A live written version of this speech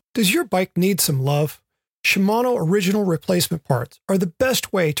Does your bike need some love? Shimano original replacement parts are the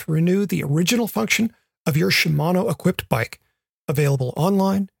best way to renew the original function of your Shimano equipped bike. Available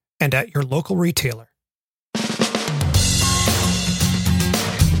online and at your local retailer.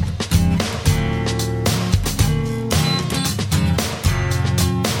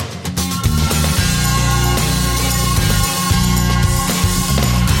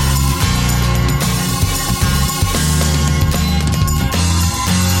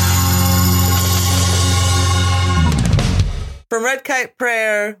 From Red Kite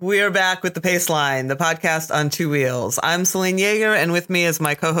Prayer, we are back with the Paceline, the podcast on two wheels. I'm Selene Yeager, and with me is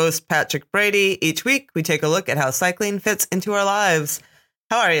my co-host Patrick Brady. Each week, we take a look at how cycling fits into our lives.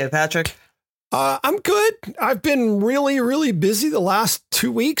 How are you, Patrick? I'm good. I've been really, really busy the last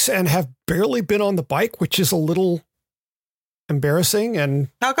 2 weeks and have barely been on the bike, which is a little embarrassing. And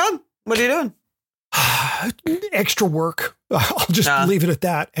how come? What are you doing? Extra work. I'll just leave it at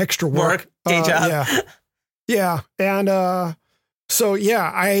that. Extra work. Day job. Yeah. And so,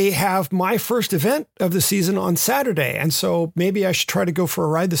 I have my first event of the season on Saturday. And so maybe I should try to go for a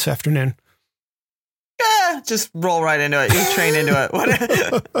ride this afternoon. Yeah, just roll right into it. You train into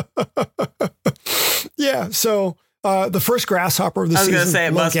it. Yeah. So the first grasshopper of the season. I was going to say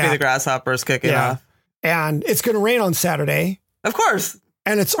it must be the grasshoppers kicking off. And it's going to rain on Saturday. Of course.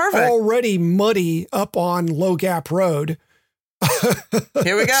 And it's already muddy up on Low Gap Road.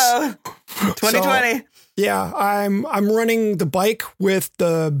 Here we go. 2020. So, yeah, I'm running the bike with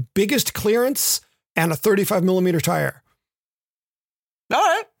the biggest clearance and a 35 millimeter tire. All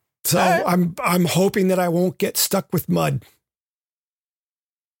right. So I'm hoping that I won't get stuck with mud.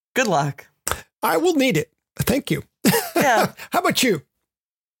 Good luck. I will need it. Thank you. Yeah. How about you?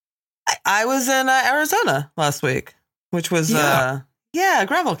 I was in Arizona last week, which was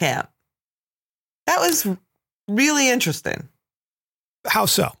gravel camp. That was really interesting. How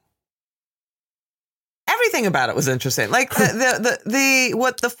so? Everything about it was interesting. Like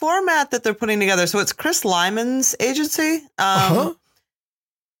the format that they're putting together. So it's Chris Lyman's agency. And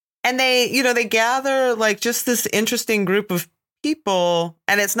they gather like just this interesting group of people.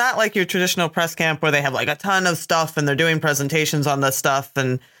 And it's not like your traditional press camp where they have like a ton of stuff and they're doing presentations on this stuff.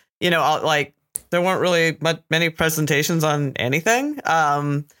 And, like there weren't really many presentations on anything.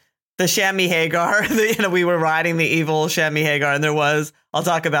 The Chamois Hagar, we were riding the evil Chamois Hagar, and I'll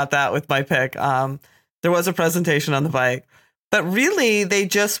talk about that with my pick. There was a presentation on the bike, but really they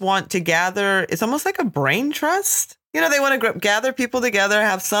just want to gather. It's almost like a brain trust. They want to gather people together,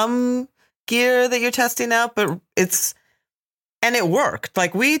 have some gear that you're testing out, and it worked.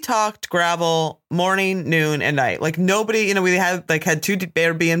 Like we talked gravel morning, noon, and night. Like nobody, we had two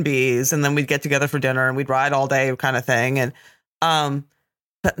Airbnbs, and then we'd get together for dinner and we'd ride all day kind of thing. And,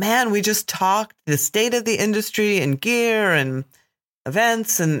 but man, we just talked the state of the industry and gear and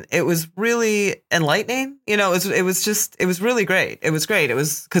events, and it was really enlightening. It was really great. It was great. It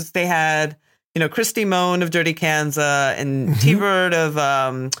was because they had, Christy Moan of Dirty Kanza and T-Bird of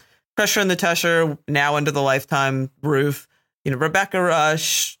Pressure in the Tusher, now under the Lifetime roof, Rebecca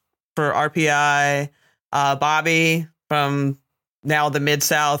Rush for RPI, Bobby from now the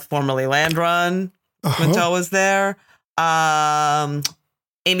Mid-South, formerly Land Run, Quintel was there,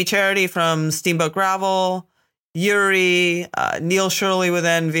 Amy Charity from Steamboat Gravel, Yuri, Neil Shirley with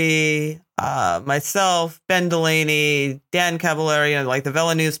Envy, myself, Ben Delaney, Dan Cavallari, like the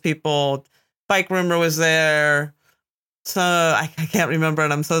Vela News people. Bike Rumor was there. So I can't remember,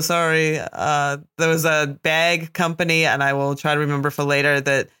 and I'm so sorry. There was a bag company, and I will try to remember for later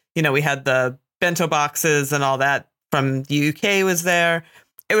that, we had the bento boxes and all that from the UK was there.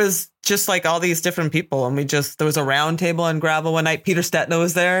 It was just like all these different people. And there was a round table on gravel one night. Peter Stetna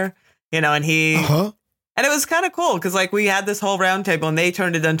was there, and he, and it was kind of cool because like we had this whole round table and they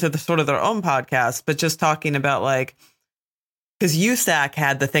turned it into the sort of their own podcast, but just talking about like, because USAC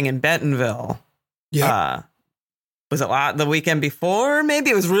had the thing in Bentonville. Yeah. Was it the weekend before?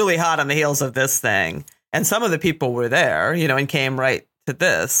 Maybe it was really hot on the heels of this thing. And some of the people were there, and came right to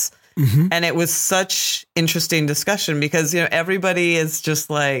this. And it was such interesting discussion because, everybody is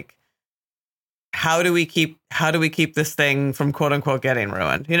just like, how do we keep this thing from quote unquote getting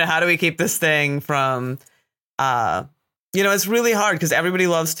ruined? How do we keep this thing from, it's really hard because everybody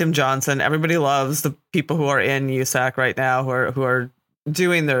loves Tim Johnson. Everybody loves the people who are in USAC right now who are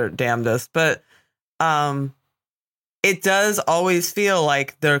doing their damnedest. But, it does always feel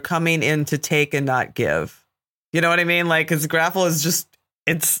like they're coming in to take and not give. You know what I mean? Like, because gravel is just,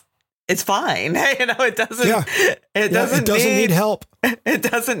 it's fine. It doesn't need help. It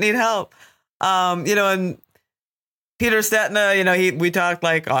doesn't need help. And Peter Stetna, we talked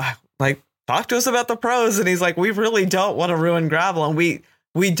talk to us about the pros. And he's like, we really don't want to ruin gravel. And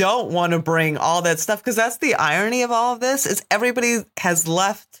we don't want to bring all that stuff, because that's the irony of all of this is everybody has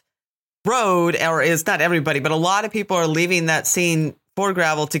left road, or is not everybody, but a lot of people are leaving that scene for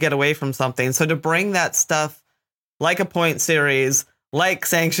gravel to get away from something. So to bring that stuff like a point series, like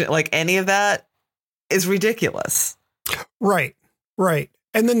sanction, like any of that is ridiculous. Right.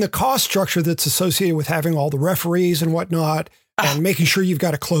 And then the cost structure that's associated with having all the referees and whatnot, and making sure you've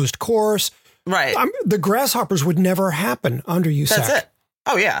got a closed course. Right. The grasshoppers would never happen under USAC. That's it.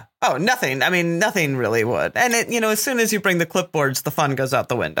 Oh, yeah. Oh, nothing. I mean, nothing really would. And it, as soon as you bring the clipboards, the fun goes out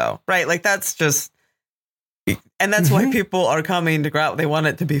the window, right? Like that's just, and that's why people are coming to gravel. They want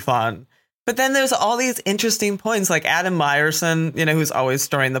it to be fun. But then there's all these interesting points, like Adam Meyerson, who's always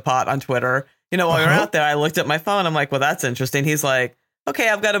stirring the pot on Twitter. While you're out there, I looked at my phone. I'm like, well, that's interesting. He's like, okay,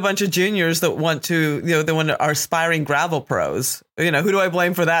 I've got a bunch of juniors that want to, are aspiring gravel pros. Who do I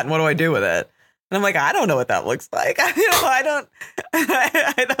blame for that? And what do I do with it? And I'm like, I don't know what that looks like. I don't.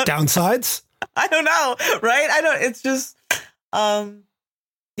 Downsides? I don't know. Right. It's just,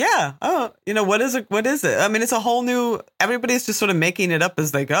 yeah. Oh, what is it? What is it? I mean, it's a whole new, everybody's just sort of making it up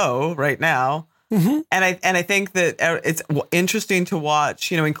as they go right now. Mm-hmm. And I think that it's interesting to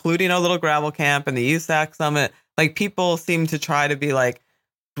watch, including our little gravel camp and the USAC summit. Like people seem to try to be like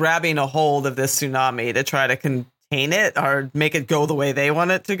grabbing a hold of this tsunami to try to contain it or make it go the way they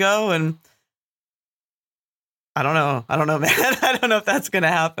want it to go. And I don't know, man. I don't know if that's going to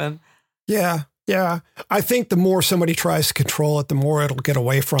happen. Yeah. I think the more somebody tries to control it, the more it'll get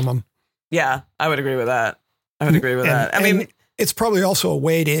away from them. Yeah, I would agree with that. I mean, it's probably also a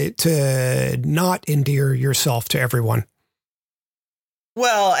way to not endear yourself to everyone.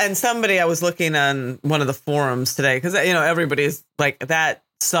 Well, and I was looking on one of the forums today, because, everybody's like, that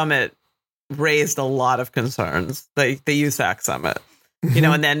summit raised a lot of concerns, the USAC summit,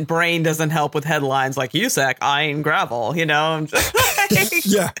 and then Brain doesn't help with headlines like USAC eyeing gravel, I'm just like,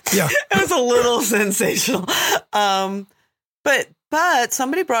 yeah. It was a little sensational. But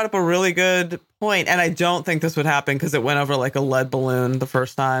somebody brought up a really good point, and I don't think this would happen because it went over like a lead balloon the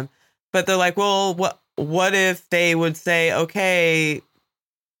first time. But they're like, well, what if they would say, okay,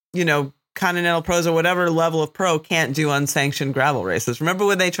 Continental pros or whatever level of pro can't do unsanctioned gravel races. Remember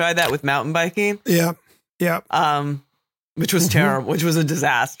when they tried that with mountain biking? Yeah. Which was terrible, which was a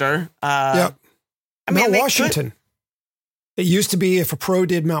disaster. I mean, Mount Washington. It used to be if a pro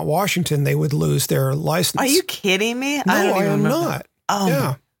did Mount Washington, they would lose their license. Are you kidding me? No, I am not.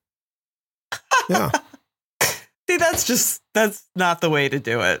 Oh. Yeah. See, that's not the way to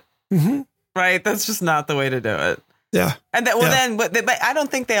do it. Mm-hmm. Right? That's just not the way to do it. Yeah. And but I don't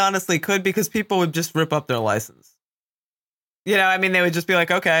think they honestly could, because people would just rip up their license. I mean, they would just be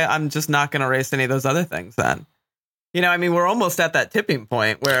like, okay, I'm just not going to race any of those other things then. I mean, we're almost at that tipping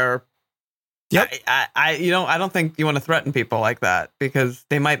point where I don't think you want to threaten people like that, because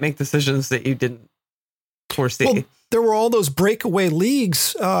they might make decisions that you didn't foresee. Well, there were all those breakaway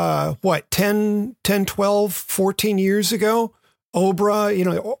leagues, 10, 12, 14 years ago.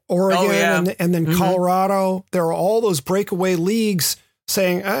 Obra, Oregon, and then Colorado. There are all those breakaway leagues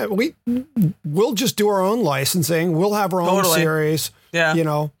saying, we'll just do our own licensing. We'll have our own series. Yeah.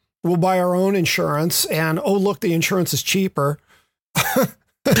 We'll buy our own insurance, and look, the insurance is cheaper.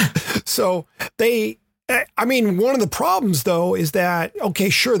 So one of the problems though is that, okay,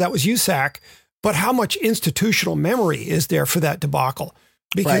 sure, that was USAC, but how much institutional memory is there for that debacle?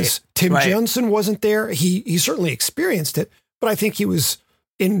 Because Tim Jensen wasn't there. He certainly experienced it, but I think he was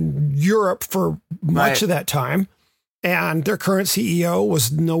in Europe for much of that time. And their current CEO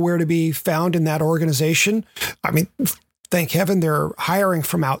was nowhere to be found in that organization. I mean, thank heaven they're hiring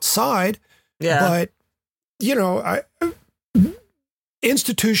from outside. Yeah. But,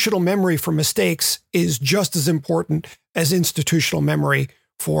 institutional memory for mistakes is just as important as institutional memory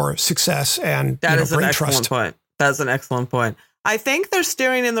for success and that is brain an trust. Excellent point. That's an excellent point. I think they're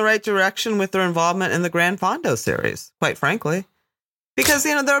steering in the right direction with their involvement in the Gran Fondo series, quite frankly. Because,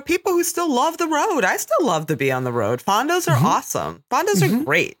 there are people who still love the road. I still love to be on the road. Fondos are awesome. Fondos are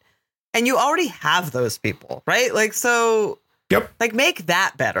great. And you already have those people, right? Like, so, like, make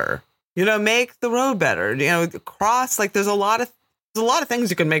that better. Make the road better. Cross, like, there's a lot of things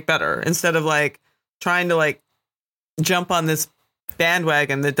you can make better instead of, like, trying to, like, jump on this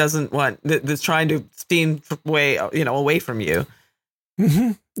bandwagon that's trying to steam away from you.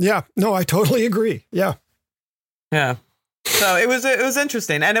 Mm-hmm. Yeah, no, I totally agree. Yeah. So it was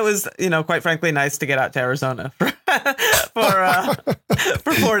interesting, and it was quite frankly nice to get out to Arizona for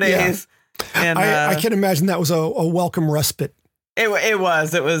 4 days. Yeah. And I can imagine that was a welcome respite. It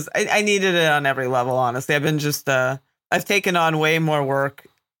was. I needed it on every level. Honestly, I've been I've taken on way more work,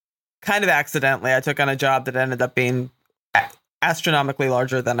 kind of accidentally. I took on a job that ended up being astronomically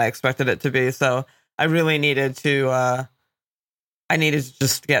larger than I expected it to be. So I really needed to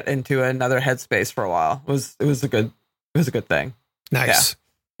just get into another headspace for a while. It was a good thing. Nice.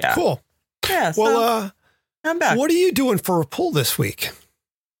 Yeah. Cool. Yeah. Well, I'm back. What are you doing for a poll this week?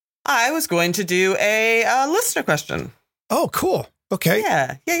 I was going to do a listener question. Oh, cool. Okay.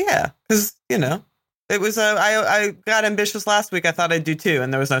 Yeah. Because, it was I got ambitious last week. I thought I'd do 2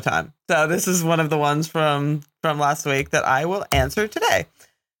 and there was no time. So this is one of the ones from last week that I will answer today.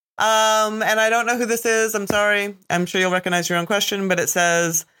 And I don't know who this is. I'm sorry. I'm sure you'll recognize your own question, but it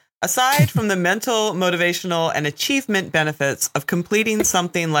says, aside from the mental, motivational, and achievement benefits of completing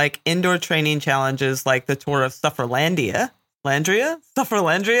something like indoor training challenges like the tour of Sufferlandia,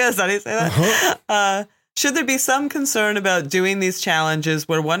 Sufferlandria, is that how you say that? Uh-huh. Should there be some concern about doing these challenges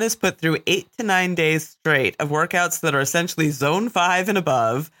where one is put through 8 to 9 days straight of workouts that are essentially zone 5 and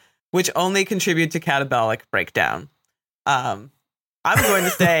above, which only contribute to catabolic breakdown? I'm going to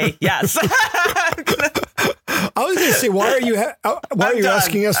say yes. I was going to say, why are you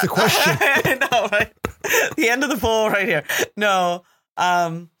asking us the question? I know, right? The end of the poll right here. No.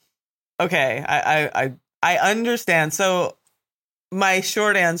 Okay. I understand. So my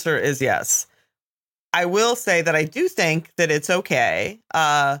short answer is yes. I will say that I do think that it's okay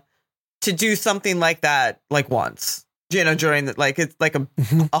to do something like that, like once, during the, like, it's like a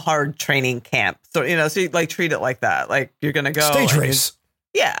hard training camp. So, so you like treat it like that. Like you're going to go stage race.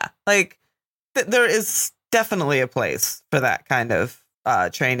 Yeah. Like there is definitely a place for that kind of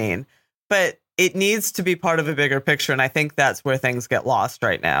training, but it needs to be part of a bigger picture. And I think that's where things get lost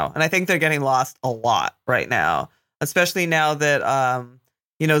right now. And I think they're getting lost a lot right now, especially now that,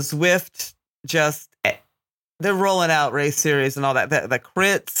 Zwift they're rolling out race series and all that, the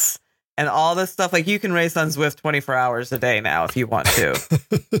crits and all this stuff. Like you can race on Zwift 24 hours a day now if you want to.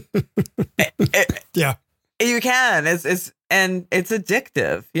 Yeah, you can. It's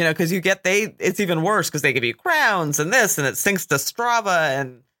addictive, because it's even worse because they give you crowns and this, and it syncs to Strava,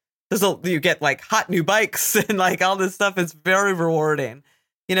 and you get like hot new bikes and like all this stuff. It's very rewarding,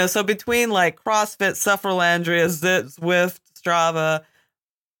 so between like CrossFit, Sufferlandria, Zwift, Strava,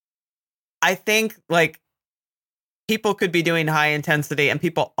 I think like people could be doing high intensity, and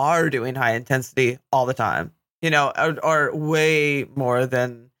people are doing high intensity all the time, or way more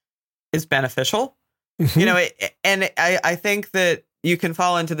than is beneficial. And I think that you can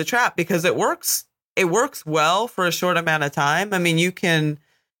fall into the trap because it works well for a short amount of time. I mean, you can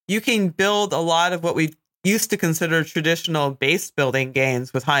build a lot of what we used to consider traditional base building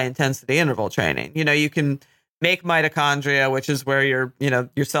gains with high intensity interval training. You can make mitochondria, which is where your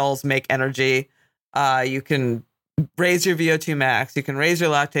cells make energy. You can raise your VO2 max. You can raise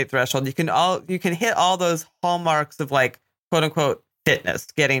your lactate threshold. You can hit all those hallmarks of like quote unquote fitness,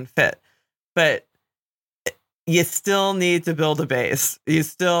 getting fit, but you still need to build a base. You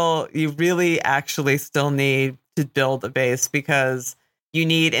really actually still need to build a base because you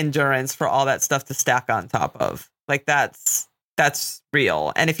need endurance for all that stuff to stack on top of. Like that's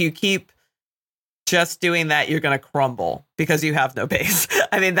real. And if you keep just doing that, you're going to crumble because you have no base.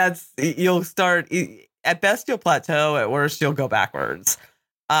 I mean, you'll start, at best you'll plateau, at worst you'll go backwards.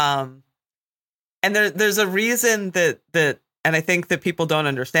 And there's a reason that, and I think that people don't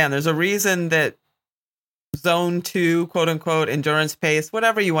understand, there's a reason that zone 2, quote unquote, endurance pace,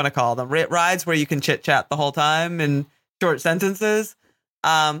 whatever you want to call them, rides where you can chit chat the whole time in short sentences,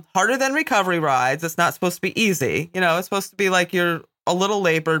 harder than recovery rides. It's not supposed to be easy. It's supposed to be like you're a little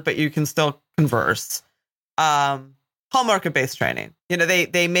labored, but you can still converse. Hallmark of base training.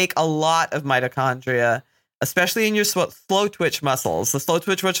 They make a lot of mitochondria, especially in your slow twitch muscles. The slow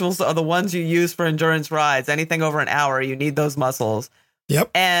twitch muscles are the ones you use for endurance rides. Anything over an hour, you need those muscles.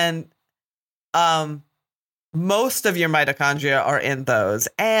 Yep. And most of your mitochondria are in those.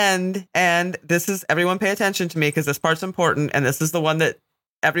 And this is, everyone pay attention to me because this part's important. And this is the one that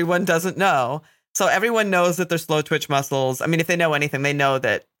everyone doesn't know. So everyone knows that they're slow twitch muscles. I mean, if they know anything, they know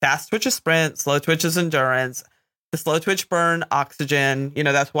that fast twitch is sprint, slow twitch is endurance. The slow twitch burn oxygen.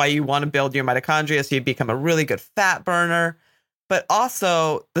 That's why you want to build your mitochondria so you become a really good fat burner. But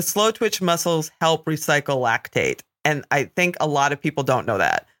also the slow twitch muscles help recycle lactate. And I think a lot of people don't know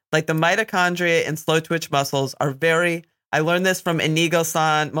that. Like the mitochondria in slow twitch muscles are I learned this from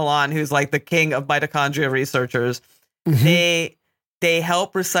Inigo-san Milan, who's like the king of mitochondria researchers. Mm-hmm. They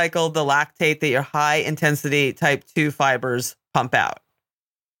help recycle the lactate that your high intensity type 2 fibers pump out.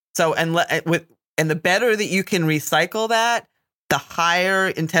 So, and the better that you can recycle that, the higher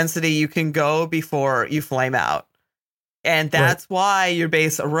intensity you can go before you flame out. And that's why your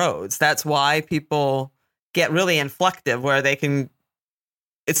base erodes. That's why people get really inflective, where they can,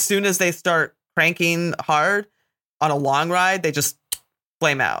 as soon as they start cranking hard, on a long ride, they just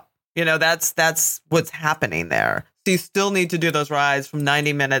flame out. That's what's happening there. So you still need to do those rides from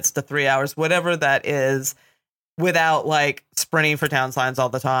 90 minutes to 3 hours, whatever that is, without like sprinting for town signs all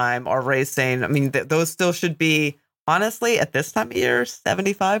the time or racing. I mean, those still should be, honestly, at this time of year,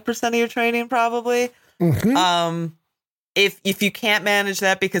 75% of your training probably. Mm-hmm. If you can't manage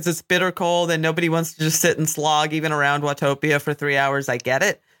that because it's bitter cold and nobody wants to just sit and slog even around Watopia for 3 hours, I get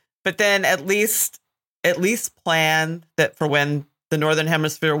it. But then at least plan that for when the Northern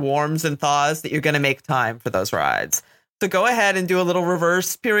Hemisphere warms and thaws, that you're going to make time for those rides. So go ahead and do a little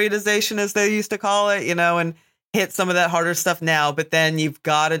reverse periodization, as they used to call it, and hit some of that harder stuff now. But then you've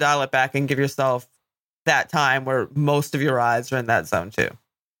got to dial it back and give yourself that time where most of your rides are in that zone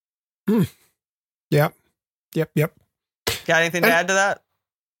too. Yep. Got anything to add to that?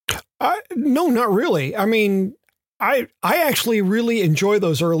 No, not really. I mean, I actually really enjoy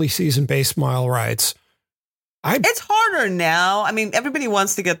those early season base mile rides. It's harder now. I mean, everybody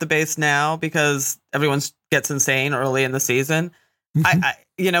wants to get the base now because everyone gets insane early in the season.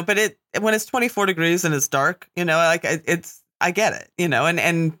 Mm-hmm. But when it's 24 degrees and it's dark, I get it,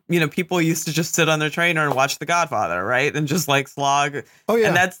 and people used to just sit on their trainer and watch The Godfather, right? And just like slog. Oh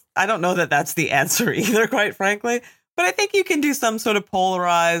yeah. And I don't know that that's the answer either, quite frankly. But I think you can do some sort of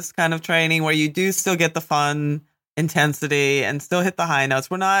polarized kind of training where you do still get the fun intensity and still hit the high notes.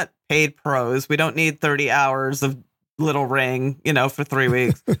 We're not paid pros. We don't need 30 hours of Little Ring, for 3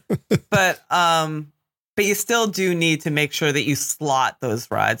 weeks. But you still do need to make sure that you slot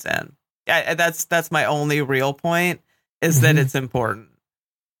those rides in. That's my only real point, is that it's important.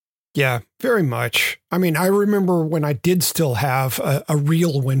 Yeah, very much. I mean, I remember when I did still have a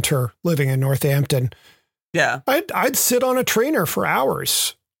real winter living in Northampton. Yeah. I'd sit on a trainer for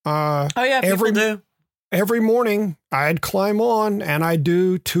hours. People do. Every morning I'd climb on and I'd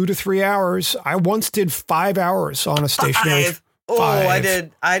do 2 to 3 hours. I once did 5 hours on a stationary.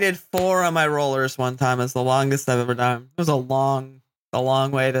 I did 4 on my rollers one time. It's the longest I've ever done. It was a long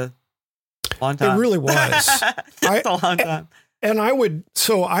time. It really was. It's a long time. And I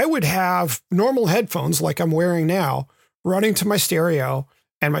would have normal headphones like I'm wearing now running to my stereo,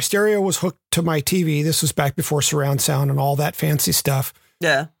 and my stereo was hooked to my TV. This was back before surround sound and all that fancy stuff.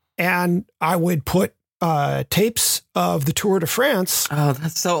 Yeah. And I would put tapes of the Tour de France. Oh,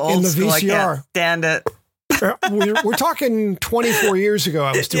 that's so old in the school. VCR. I can't stand it. We're talking 24 years ago.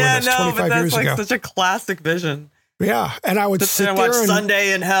 I was doing this 25 years ago. Such a classic vision. Yeah, and I would sit there there and watch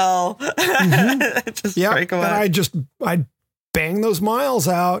Sunday in Hell. Just break away. And I'd bang those miles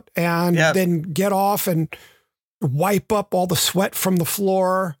out and then get off and wipe up all the sweat from the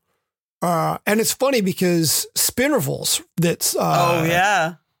floor. And it's funny because spinnervals, that's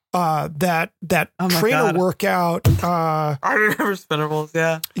that trainer workout. I remember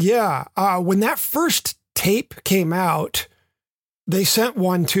spinnervals. Yeah. When that first tape came out, they sent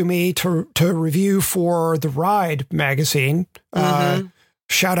one to me to review for the Ride magazine.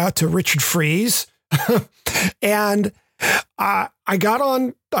 Shout out to Richard Fries. And I got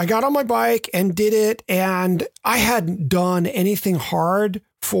on my bike and did it, and I hadn't done anything hard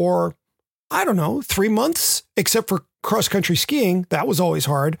for, I don't know, 3 months, except for cross country skiing. That was always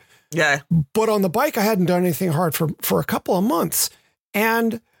hard. Yeah. But on the bike, I hadn't done anything hard for a couple of months.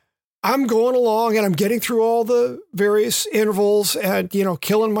 And I'm going along and I'm getting through all the various intervals and,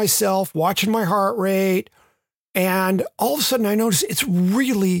 killing myself, watching my heart rate. And all of a sudden I notice it's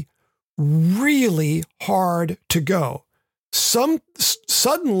really, really hard to go.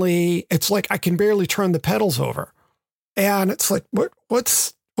 Suddenly it's like I can barely turn the pedals over. And it's like,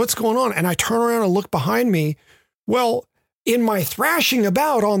 what's going on? And I turn around and look behind me. Well, in my thrashing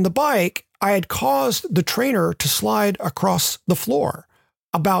about on the bike, I had caused the trainer to slide across the floor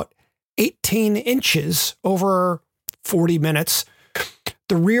about 18 inches over 40 minutes.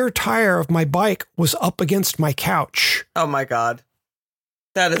 The rear tire of my bike was up against my couch. Oh my God.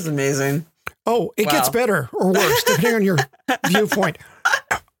 That is amazing. Oh, it gets better or worse, depending on your viewpoint.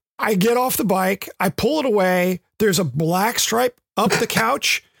 I get off the bike, I pull it away. There's a black stripe up the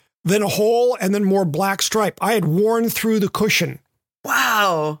couch, then a hole, and then more black stripe. I had worn through the cushion.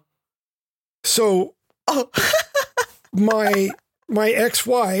 Wow. So my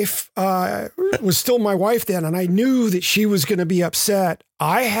ex-wife was still my wife then, and I knew that she was going to be upset.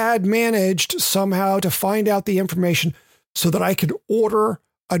 I had managed somehow to find out the information so that I could order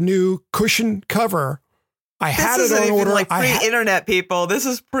a new cushion cover. I had it on order. Like pre-internet, people. This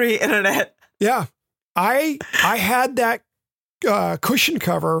is pre-internet. Yeah, I had that cushion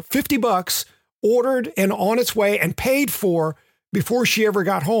cover, $50, ordered and on its way and paid for before she ever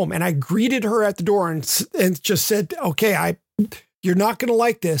got home. And I greeted her at the door and just said, "Okay, you're not going to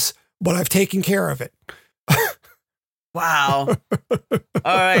like this, but I've taken care of it." Wow.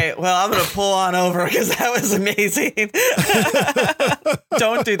 All right. Well, I'm going to pull on over because that was amazing.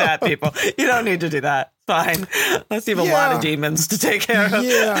 Don't do that, people. You don't need to do that. Fine. Let's have a lot of demons to take care of.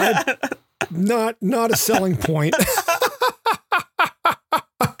 Yeah. Not a selling point.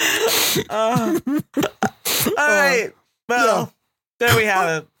 All right. Well, there we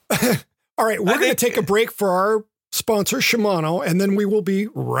have it. All right. We're going to take a break for our sponsor, Shimano, and then we will be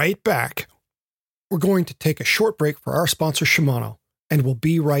right back. We're going to take a short break for our sponsor, Shimano, and we'll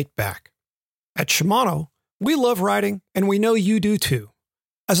be right back. At Shimano, we love riding, and we know you do too.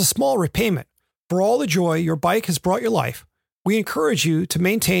 As a small repayment for all the joy your bike has brought your life, we encourage you to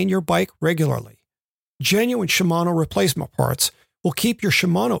maintain your bike regularly. Genuine Shimano replacement parts will keep your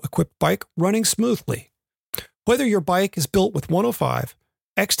Shimano-equipped bike running smoothly. Whether your bike is built with 105,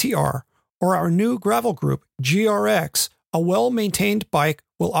 XTR, or our new gravel group, GRX, a well-maintained bike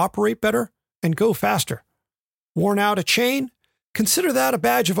will operate better and go faster. Worn out a chain? Consider that a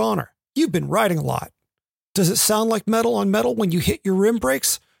badge of honor. You've been riding a lot. Does it sound like metal on metal when you hit your rim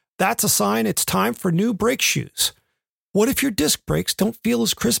brakes? That's a sign it's time for new brake shoes. What if your disc brakes don't feel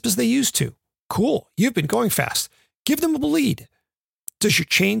as crisp as they used to? Cool, you've been going fast. Give them a bleed. Does your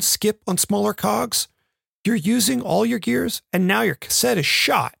chain skip on smaller cogs? You're using all your gears and now your cassette is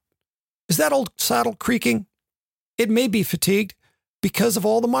shot. Is that old saddle creaking? It may be fatigued because of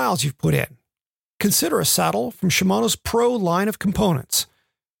all the miles you've put in. Consider a saddle from Shimano's Pro line of components.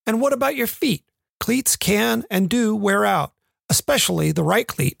 And what about your feet? Cleats can and do wear out, especially the right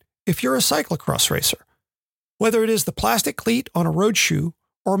cleat if you're a cyclocross racer. Whether it is the plastic cleat on a road shoe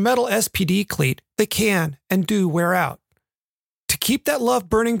or metal SPD cleat, they can and do wear out. To keep that love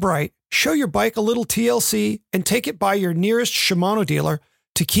burning bright, show your bike a little TLC and take it by your nearest Shimano dealer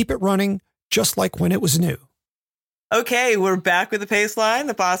to keep it running just like when it was new. Okay, we're back with the Pace Line,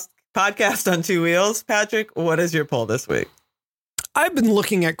 the podcast on two wheels. Patrick, what is your poll this week? I've been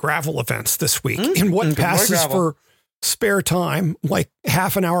looking at gravel events this week in what passes for spare time, like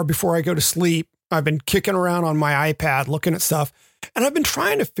half an hour before I go to sleep. I've been kicking around on my iPad, looking at stuff, and I've been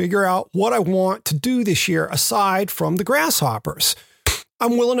trying to figure out what I want to do this year aside from the grasshoppers.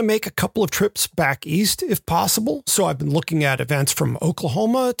 I'm willing to make a couple of trips back east if possible. So I've been looking at events from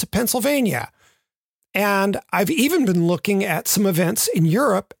Oklahoma to Pennsylvania. And I've even been looking at some events in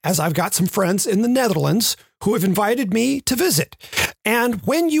Europe as I've got some friends in the Netherlands who have invited me to visit. And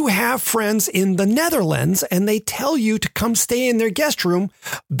when you have friends in the Netherlands and they tell you to come stay in their guest room,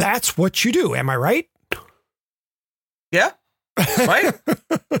 that's what you do. Am I right? Yeah. Right?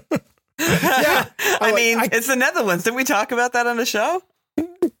 Yeah. I mean, it's the Netherlands. Did we talk about that on the show?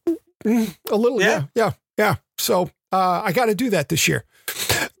 A little. Yeah. So I got to do that this year.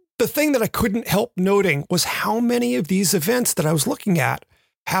 The thing that I couldn't help noting was how many of these events that I was looking at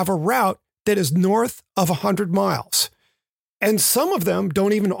have a route that is north of 100 miles. And some of them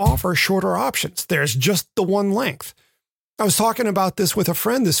don't even offer shorter options. There's just the one length. I was talking about this with a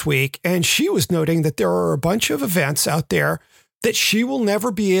friend this week, and she was noting that there are a bunch of events out there that she will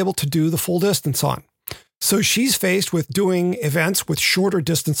never be able to do the full distance on. So she's faced with doing events with shorter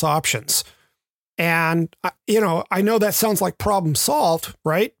distance options. And, I know that sounds like problem solved,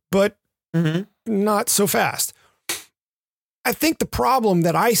 right? But not so fast. I think the problem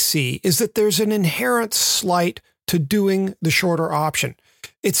that I see is that there's an inherent slight to doing the shorter option.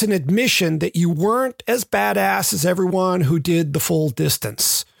 It's an admission that you weren't as badass as everyone who did the full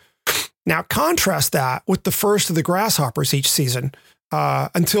distance. Now, contrast that with the first of the grasshoppers each season.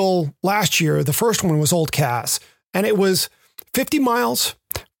 Until last year, the first one was Old Cas, and it was 50 miles,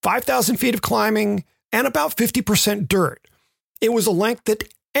 5,000 feet of climbing, and about 50% dirt. It was a length that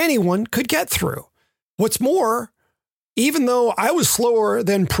anyone could get through. What's more, even though I was slower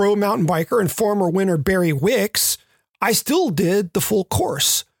than pro mountain biker and former winner Barry Wicks, I still did the full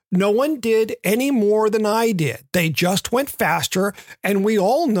course. No one did any more than I did. They just went faster, and we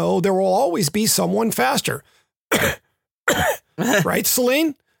all know there will always be someone faster. Right,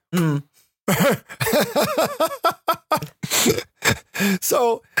 Selene?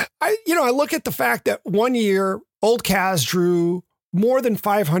 So I look at the fact that one year Old Cas drew more than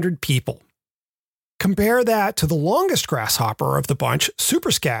 500 people. Compare that to the longest grasshopper of the bunch,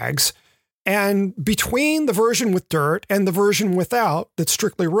 Super Skags, and between the version with dirt and the version without, that's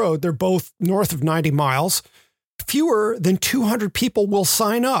strictly road, they're both north of 90 miles, fewer than 200 people will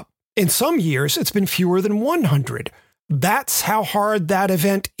sign up. In some years, it's been fewer than 100. That's how hard that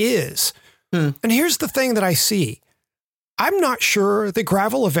event is. And here's the thing that I see. I'm not sure that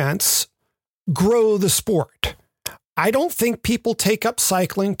gravel events grow the sport. I don't think people take up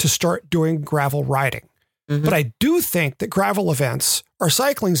cycling to start doing gravel riding. But I do think that gravel events are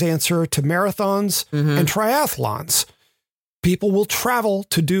cycling's answer to marathons and triathlons. people will travel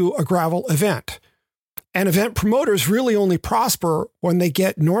to do a gravel event. And event promoters really only prosper when they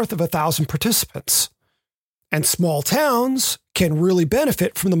get north of 1,000 participants. And small towns can really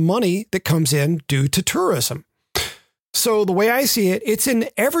benefit from the money that comes in due to tourism. So the way I see it, it's in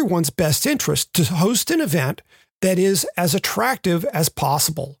everyone's best interest to host an event that is as attractive as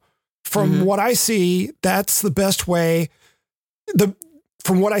possible. From what I see, that's the best way.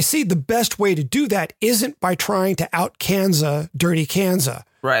 From what I see, the best way to do that isn't by trying to out-Kansas Dirty Kansas.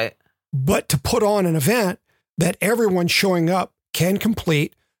 Right. But to put on an event that everyone showing up can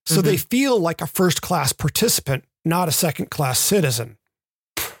complete so they feel like a first-class participant, not a second-class citizen.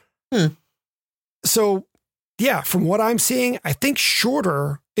 So, yeah, from what I'm seeing, I think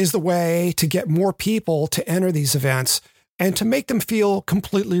shorter is the way to get more people to enter these events and to make them feel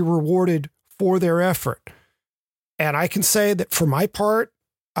completely rewarded for their effort. And I can say that for my part,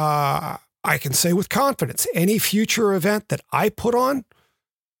 I can say with confidence, any future event that I put on,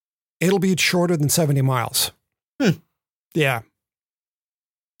 it'll be shorter than 70 miles. Yeah.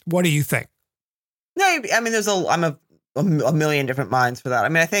 What do you think? No, I mean, I'm a million different minds for that. I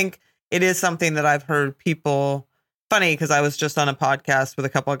mean, I think it is something that I've heard people, funny, because I was just on a podcast with a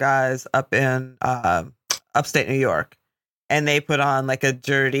couple of guys up in upstate New York, and they put on like a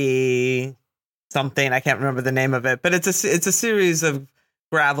dirty something. I can't remember the name of it, but it's a series of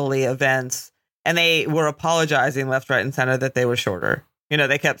gravelly events, and they were apologizing left, right, and center that they were shorter. You know,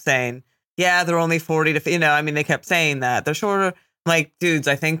 they kept saying, yeah, they're only 40 to, I mean, they kept saying that they're shorter. Like, dudes,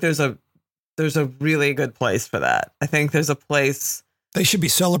 I think there's a really good place for that. I think there's a place. They should be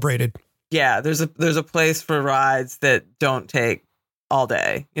celebrated. Yeah, there's a place for rides that don't take all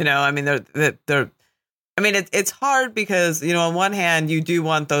day. I mean, it's hard because, on one hand, you do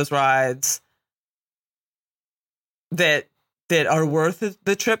want those rides that are worth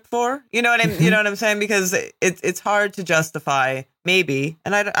the trip for, you know what I'm saying? Because it's hard to justify, maybe,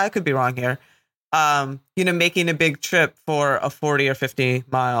 and I could be wrong here, making a big trip for a 40 or 50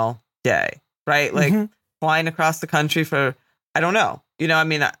 mile day, right? Like flying across the country for, I don't know, I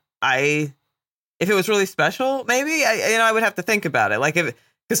mean, if it was really special, maybe I would have to think about it. Like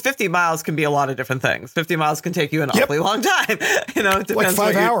because 50 miles can be a lot of different things. 50 miles can take you an awfully long time. It depends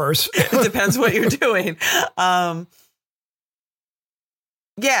like 5 hours. It depends what you're doing.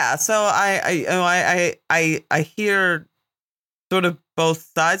 Yeah. So I hear sort of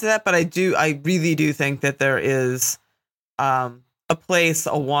both sides of that, but I really do think that there is a place,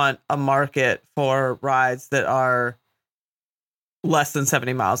 a market for rides that are less than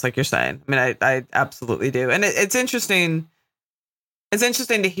 70 miles, like you're saying. I mean, I absolutely do. And it's interesting. It's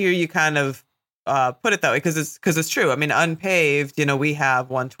interesting to hear you kind of put it that way, because it's true. I mean, unpaved, we have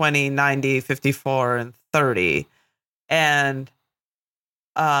 120, 90, 54, and 30. And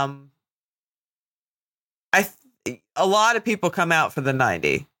a lot of people come out for the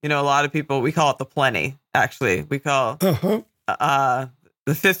 90. A lot of people, we call it the plenty, actually. We call the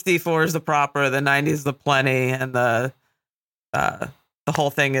 54 is the proper, the 90 is the plenty, and the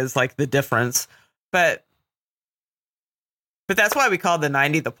whole thing is like the difference. But that's why we call the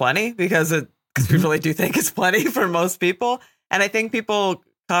 90 the plenty, because we really do think it's plenty for most people. And I think people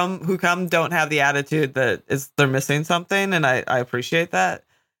who come don't have the attitude that they're missing something, and I appreciate that.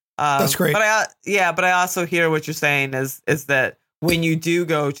 That's great. But I also hear what you're saying is that when you do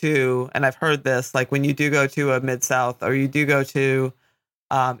go to, and I've heard this, like when you do go to a Mid-South, or you do go to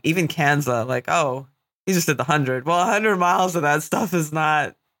even Kansas, like, oh, he just did the 100. Well, 100 miles of that stuff is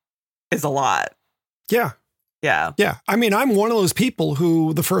a lot. Yeah. Yeah. Yeah. I mean, I'm one of those people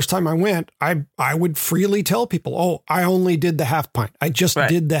who the first time I went, I would freely tell people, oh, I only did the half pint. I just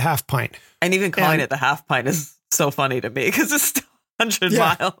did the half pint. And even calling it the half pint is so funny to me, because it's still 100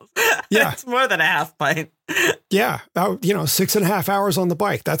 miles. Yeah. It's more than a half pint. Yeah. 6.5 hours on the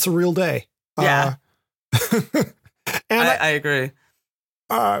bike. That's a real day. Yeah. And I agree.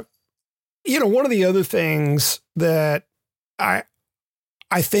 One of the other things that I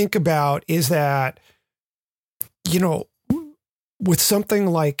think about is that, with something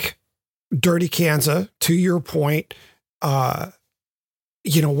like Dirty Kansas, to your point, what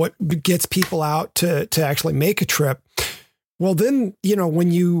gets people out to actually make a trip. Well, then,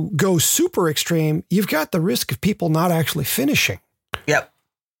 when you go super extreme, you've got the risk of people not actually finishing. Yep.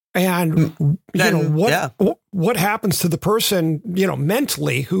 And, what happens to the person,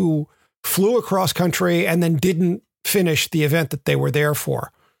 mentally, who flew across country and then didn't finish the event that they were there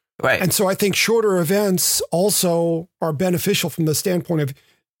for? Right. And so I think shorter events also are beneficial from the standpoint of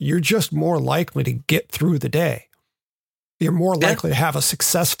you're just more likely to get through the day. You're more likely to have a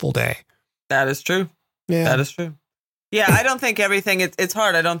successful day. That is true. Yeah. That is true. Yeah, I don't think everything, it's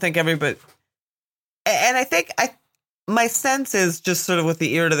hard. I don't think everybody, and I think my sense is, just sort of with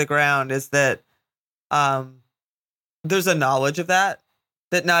the ear to the ground, is that there's a knowledge of that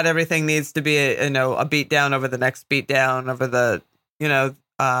not everything needs to be a beat down over the next beat down over the, and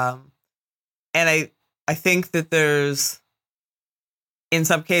I think that there's, in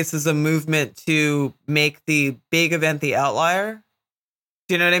some cases, a movement to make the big event the outlier.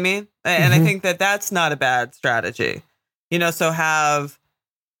 Do you know what I mean? And I think that that's not a bad strategy. So have,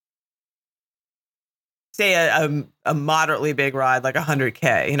 say, a moderately big ride, like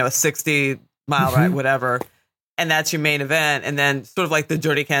 100K, a 60-mile ride, whatever. And that's your main event. And then sort of like the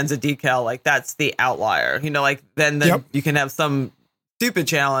Dirty Kansas decal, like that's the outlier, like then you can have some stupid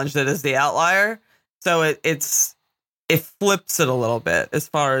challenge that is the outlier. So it flips it a little bit as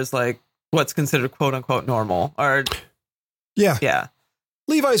far as like what's considered quote unquote normal or. Yeah.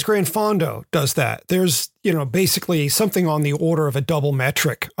 Levi's Gran Fondo does that. There's, basically something on the order of a double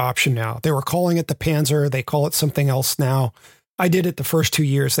metric option now. They were calling it the Panzer. They call it something else now. I did it the first 2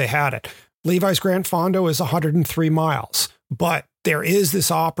 years they had it. Levi's Gran Fondo is 103 miles, but there is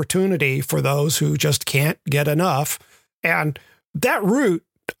this opportunity for those who just can't get enough. And that route,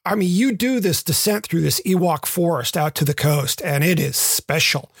 I mean, you do this descent through this Ewok forest out to the coast, and it is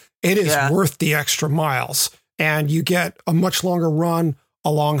special. It is worth the extra miles. And you get a much longer run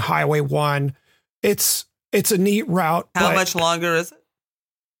along Highway 1. It's a neat route. How much longer is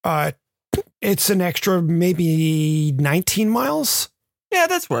it? It's an extra maybe 19 miles. Yeah,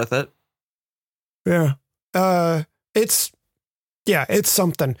 that's worth it. Yeah. It's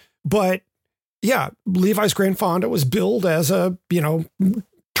something. But yeah, Levi's Gran Fondo was billed as a,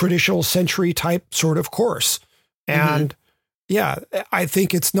 traditional century type sort of course. And I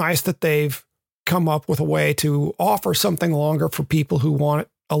think it's nice that they've come up with a way to offer something longer for people who want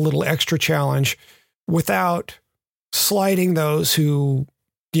a little extra challenge without slighting those who,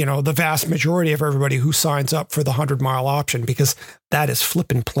 the vast majority of everybody who signs up for the 100-mile option, because that is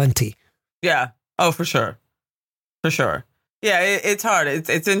flipping plenty. Yeah. Oh, for sure. For sure. Yeah, it's hard.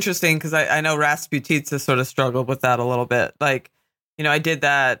 It's interesting because I know Rasputitsa sort of struggled with that a little bit. Like, I did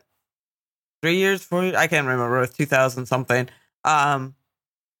that 3 years, 4 years, I can't remember, 2000 something. And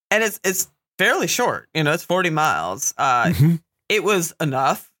it's fairly short, it's 40 miles. It was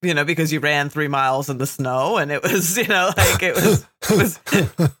enough, because you ran 3 miles in the snow, and it was, like it was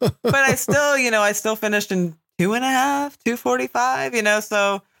but I still finished in 2.5, 2:45,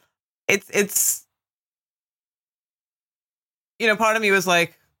 so it's part of me was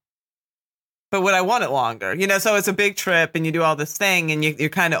like, but would I want it longer? So it's a big trip and you do all this thing and you're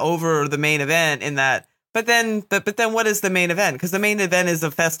kind of over the main event in that. But then what is the main event? Because the main event is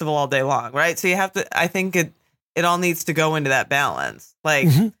a festival all day long, right? So you have to, I think it all needs to go into that balance. Like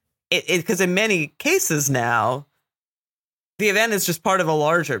because in many cases now, the event is just part of a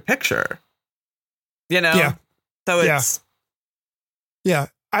larger picture, Yeah. So it's. Yeah.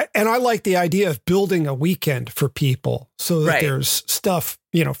 I like the idea of building a weekend for people so that there's stuff,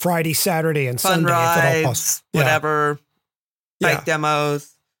 Friday, Saturday, and fun Sunday. rides, whatever, bike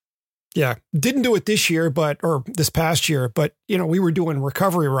demos. Yeah. Didn't do it this year, or this past year, but, we were doing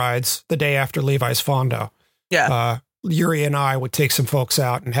recovery rides the day after Levi's Fondo. Yeah. Yuri and I would take some folks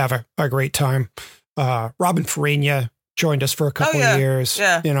out and have a great time. Robin Farina joined us for a couple of years.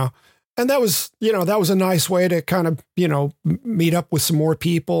 Yeah. And that was a nice way to kind of, meet up with some more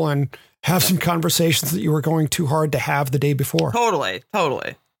people and have some conversations that you were going too hard to have the day before. Totally.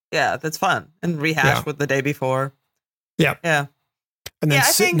 Yeah, that's fun. And rehash with the day before. Yeah. Yeah. And then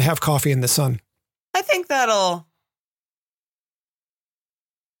sit and have coffee in the sun. I think that'll.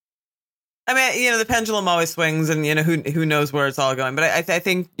 I mean, the pendulum always swings, and who knows where it's all going. But I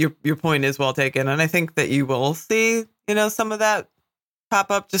think your point is well taken, and I think that you will see some of that pop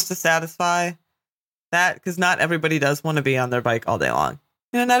up just to satisfy that, because not everybody does want to be on their bike all day long.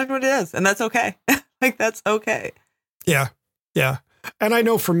 Not everybody does, and that's okay. Like that's okay. Yeah, and I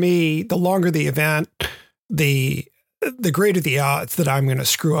know for me, the longer the event, the greater the odds that I'm going to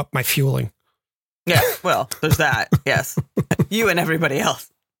screw up my fueling. Yeah, well, there's that. Yes, you and everybody else.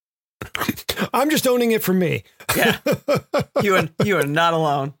 I'm just owning it for me. Yeah, you are not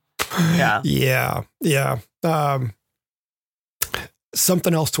alone. Yeah.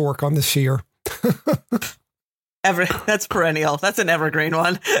 Something else to work on this year. That's perennial. That's an evergreen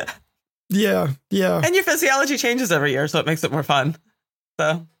one. Yeah. And your physiology changes every year, so it makes it more fun.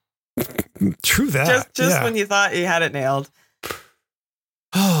 So true that. Just when you thought you had it nailed.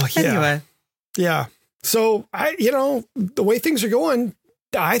 Oh yeah. Anyway. Yeah. So the way things are going,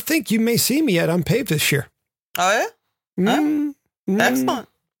 I think you may see me at Unpaved this year. Oh yeah. Excellent.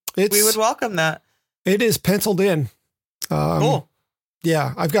 We would welcome that. It is penciled in. Cool.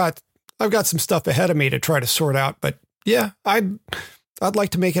 Yeah, I've got some stuff ahead of me to try to sort out, but Yeah, I'd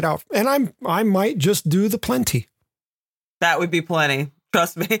like to make it out, and I might just do the plenty. That would be plenty.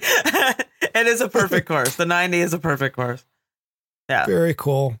 Trust me. It is a perfect course. The 90 is a perfect course. Yeah. Very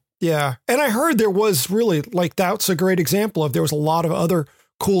cool. Yeah. And I heard there was really, like, that's a great example of, there was a lot of other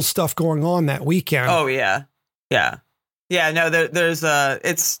cool stuff going on that weekend. Oh yeah. Yeah. Yeah. No, there's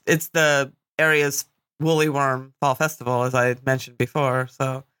it's the area's Woolly Worm Fall Festival, as I mentioned before.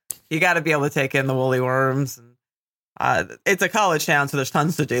 So you got to be able to take in the woolly worms, and it's a college town, so there's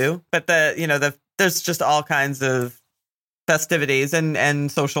tons to do, but there's just all kinds of festivities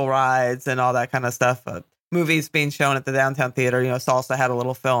and social rides and all that kind of stuff. Movies being shown at the downtown theater. Salsa had a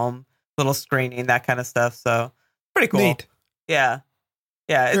little screening, that kind of stuff. So pretty cool. Neat. Yeah.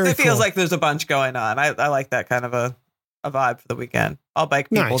 Yeah. It feels cool. like there's a bunch going on. I like that kind of a vibe for the weekend. All bike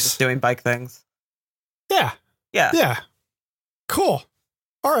people just doing bike things. Yeah. Yeah. Yeah. Cool.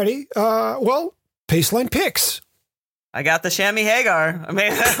 Alrighty. Well, Paceline picks. I got the Chamois Hagar. I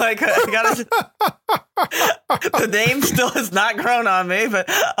mean, like, the name still has not grown on me, but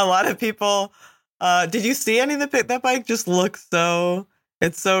a lot of people. Did you see any of that bike? Just looks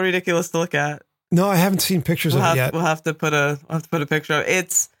it's so ridiculous to look at. No, I haven't seen pictures of it yet. We'll have to put a picture of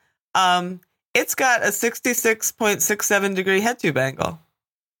it. It's got a 66.67 degree head tube angle.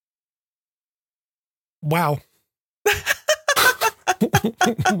 Wow.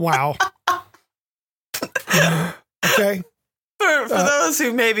 Wow. Okay. For those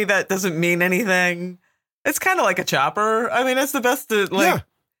who maybe that doesn't mean anything, it's kind of like a chopper. I mean, it's the best to like.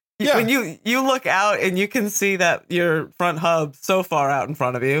 Yeah. When you look out and you can see that your front hub so far out in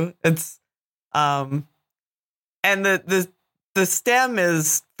front of you. It's and the stem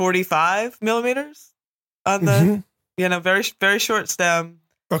is 45 millimeters on the very, very short stem.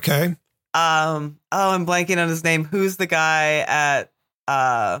 Okay. I'm blanking on his name. Who's the guy at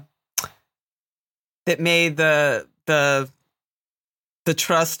that made the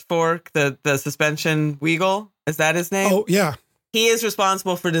trust fork, the suspension Weagle? Is that his name? Oh yeah. He is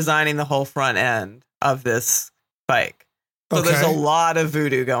responsible for designing the whole front end of this bike. So there's a lot of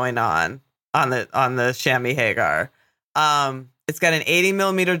voodoo going on the Chamois Hagar. It's got an 80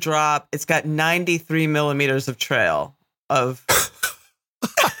 millimeter drop. It's got 93 millimeters of trail of.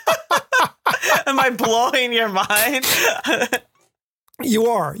 Am I blowing your mind? You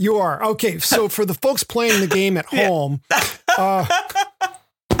are. Okay. So for the folks playing the game at home,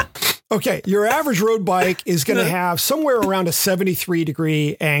 okay, your average road bike is going to have somewhere around a 73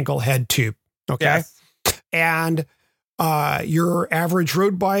 degree angle head tube. Okay. Yes. And your average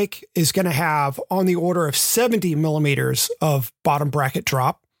road bike is going to have on the order of 70 millimeters of bottom bracket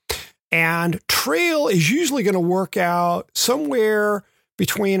drop. And trail is usually going to work out somewhere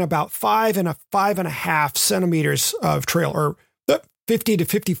between about 5 and 5.5 centimeters of trail, or 50 to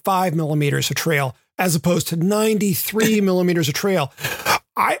 55 millimeters of trail, as opposed to 93 millimeters of trail.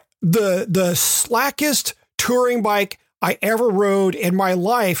 The slackest touring bike I ever rode in my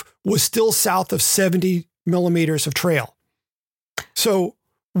life was still south of 70 millimeters of trail. So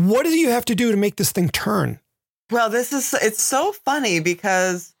what do you have to do to make this thing turn? Well, it's so funny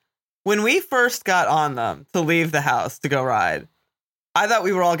because when we first got on them to leave the house to go ride, I thought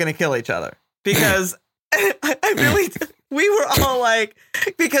we were all going to kill each other because we were all like,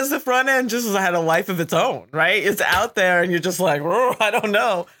 because the front end just had a life of its own, right? It's out there and you're just like, I don't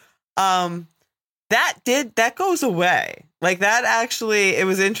know. That goes away. Like that actually, it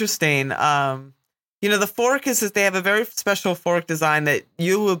was interesting. The fork is that they have a very special fork design that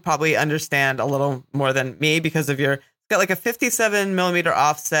you will probably understand a little more than me because of it's got like a 57 millimeter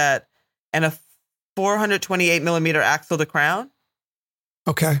offset and a 428 millimeter axle to crown.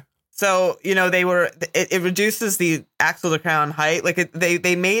 Okay. So, it reduces the axle to crown height. Like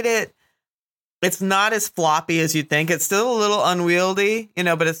they made it, it's not as floppy as you'd think. It's still a little unwieldy,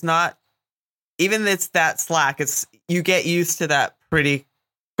 but it's not, even it's that slack. You get used to that pretty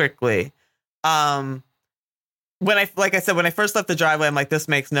quickly. When I first left the driveway, I'm like, this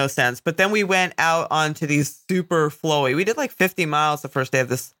makes no sense. But then we went out onto these super flowy. We did like 50 miles the first day of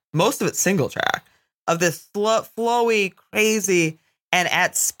this, most of it single track, of this flowy, crazy, and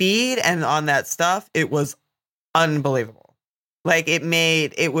at speed and on that stuff, it was unbelievable. Like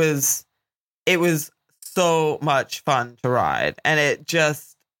it was so much fun to ride, and it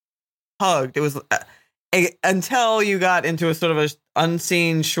just hugged. It was until you got into a sort of a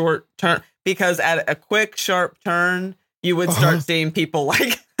unseen short turn, because at a quick sharp turn, you would start seeing people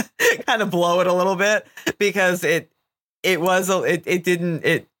like kind of blow it a little bit because it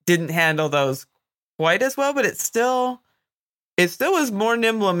didn't handle those quite as well, but it still was more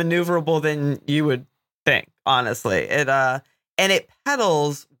nimble and maneuverable than you would think, honestly. And it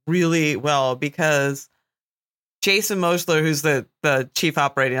pedals really well because Jason Mosler, who's the chief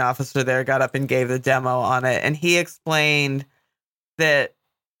operating officer there, got up and gave the demo on it. And he explained that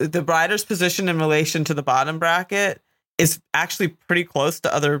the rider's position in relation to the bottom bracket is actually pretty close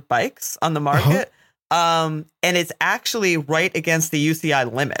to other bikes on the market. And it's actually right against the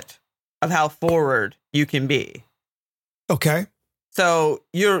UCI limit of how forward you can be. Okay. So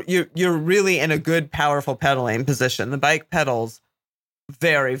you're really in a good, powerful pedaling position. The bike pedals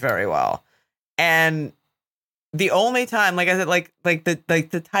very, very well. And the only time, like I said, like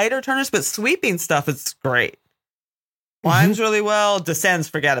the tighter turners, but sweeping stuff is great. Climbs really well, descends,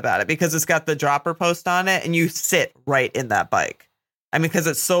 forget about it, because it's got the dropper post on it and you sit right in that bike. I mean, because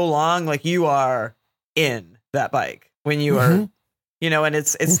it's so long, like you are in that bike when you are, you know, and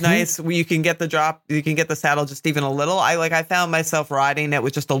it's nice. You can get the drop, you can get the saddle just even a little. I found myself riding it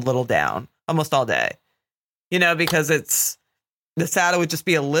with just a little down almost all day, you know, because the saddle would just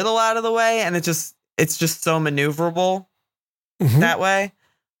be a little out of the way and it's just so maneuverable that way.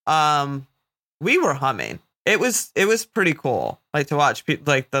 We were humming. It was pretty cool, like to watch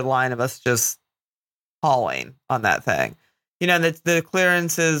like the line of us just hauling on that thing. You know, the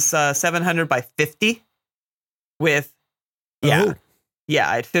clearance is 700 by 50 with, I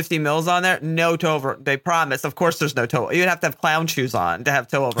had 50 mils on there. No toe over. They promise. Of course, there's no toe. You'd have to have clown shoes on to have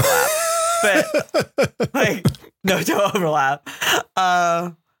toe overlap, but like no toe overlap.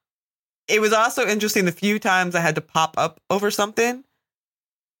 It was also interesting the few times I had to pop up over something.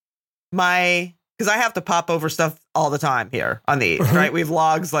 Because I have to pop over stuff all the time here on the East, right? We have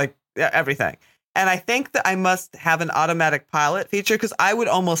logs, like everything. And I think that I must have an automatic pilot feature because I would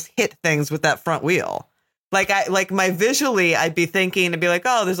almost hit things with that front wheel. My visually, I'd be thinking, and be like,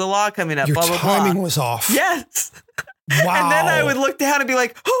 oh, there's a log coming up. Your blah, blah, timing blah. was off. Yes. Wow. And then I would look down and be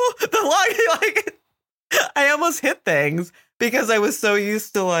like, oh, the log. Like, I almost hit things because I was so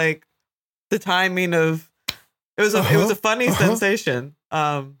used to like the timing of. It was a funny sensation.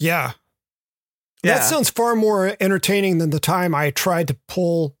 Yeah. That sounds far more entertaining than the time I tried to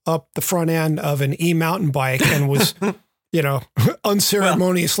pull up the front end of an e-mountain bike and was, you know,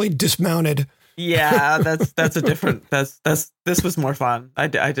 unceremoniously dismounted. Yeah, that's a different. This was more fun. I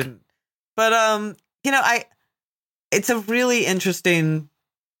didn't, but you know, it's a really interesting.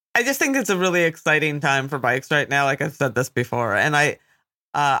 I just think it's a really exciting time for bikes right now. Like I've said this before, and I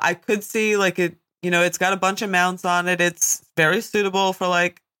could see like it. You know, it's got a bunch of mounts on it. It's very suitable for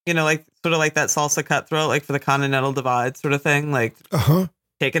like. You know, like sort of like that salsa cutthroat, like for the Continental Divide sort of thing. Like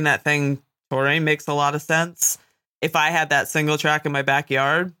taking that thing touring makes a lot of sense. If I had that single track in my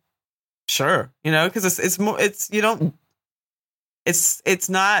backyard, sure, you know, because it's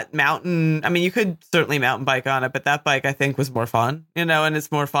not mountain. I mean, you could certainly mountain bike on it, but that bike I think was more fun, you know, and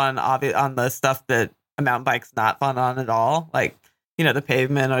it's more fun on the stuff that a mountain bike's not fun on at all, like you know the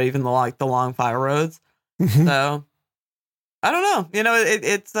pavement or even the long fire roads. So. I don't know. You know,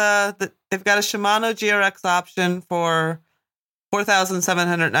 it's they've got a Shimano GRX option for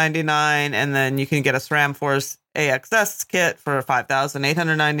 $4,799, and then you can get a SRAM Force AXS kit for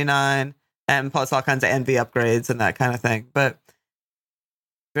 $5,899, and plus all kinds of NV upgrades and that kind of thing. But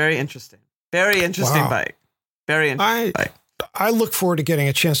very interesting bike. Very interesting bike. I look forward to getting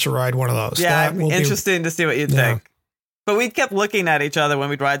a chance to ride one of those. Yeah, interesting to see what you'd think. But we kept looking at each other when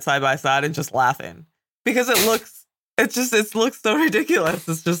we'd ride side by side and just laughing because it looks. It looks so ridiculous.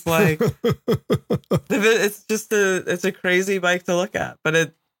 It's just like it's a crazy bike to look at, but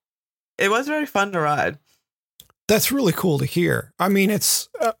it was very fun to ride. That's really cool to hear. I mean, it's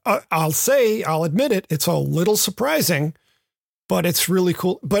I'll admit it. It's a little surprising, but it's really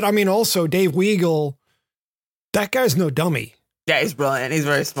cool. But I mean, also Dave Weigel, that guy's no dummy. Yeah, he's brilliant. He's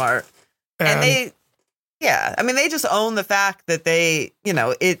very smart, and they just own the fact that they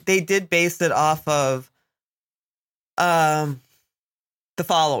did base it off of. The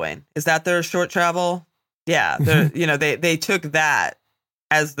following is that their short travel. Yeah. They took that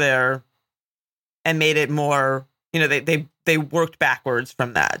as their and made it more, you know, they worked backwards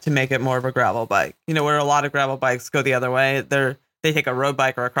from that to make it more of a gravel bike, you know, where a lot of gravel bikes go the other way. They take a road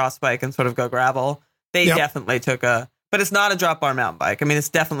bike or a cross bike and sort of go gravel. They definitely took but it's not a drop bar mountain bike. I mean, it's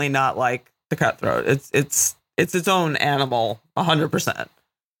definitely not like the Cutthroat. It's its own animal 100%.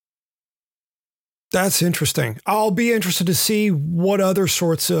 That's interesting. I'll be interested to see what other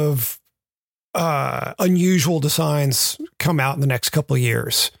sorts of unusual designs come out in the next couple of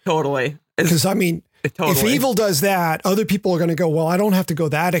years. Totally. Because, I mean, if Evil does that, other people are going to go, well, I don't have to go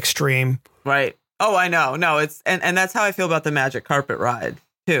that extreme. Right. Oh, I know. No, it's and that's how I feel about the Magic Carpet ride,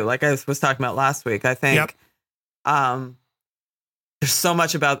 too. Like I was talking about last week. I think there's so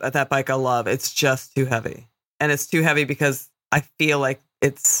much about that bike I love. It's just too heavy. And it's too heavy because I feel like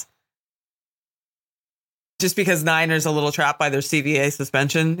it's just because Niner's a little trapped by their CVA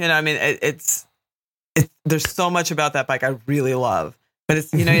suspension. You know, I mean, it's there's so much about that bike I really love, but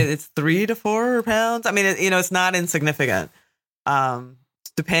it's, you know, it's 3 to 4 pounds. I mean, it's not insignificant.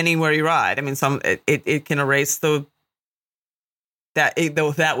 Depending where you ride. I mean, it can erase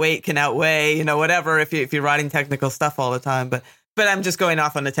that weight can outweigh, you know, whatever, if you're riding technical stuff all the time. But I'm just going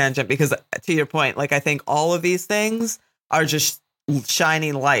off on a tangent because, to your point, like, I think all of these things are just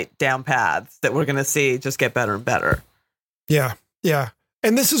shining light down paths that we're going to see just get better and better. Yeah. Yeah.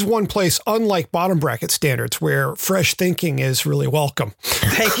 And this is one place, unlike bottom bracket standards, where fresh thinking is really welcome.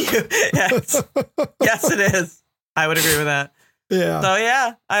 Thank you. Yes. Yes, it is. I would agree with that. Yeah. So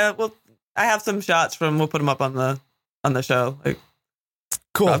yeah, I have some shots we'll put them up on the show. Like,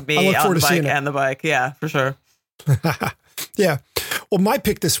 cool. of me I look on forward the to bike seeing it. and the bike. Yeah, for sure. Yeah. Well, my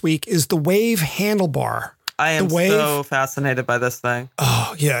pick this week is the Wave handlebar. I am so fascinated by this thing.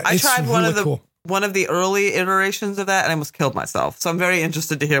 Oh yeah. I tried really one of the early iterations of that and I almost killed myself. So I'm very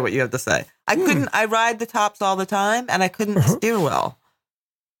interested to hear what you have to say. I ride the tops all the time and I couldn't steer well.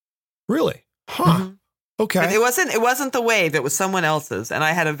 Really? Huh. Mm-hmm. Okay. It wasn't the Wave, it was someone else's, and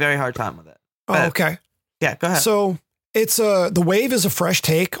I had a very hard time with it. But, okay. Yeah, go ahead. So it's the Wave is a fresh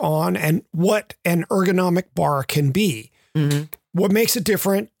take on what an ergonomic bar can be. Mm-hmm. What makes it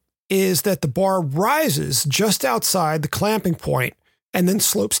different is that the bar rises just outside the clamping point and then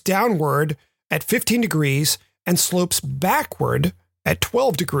slopes downward at 15 degrees and slopes backward at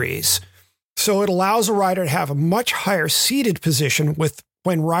 12 degrees. So it allows a rider to have a much higher seated position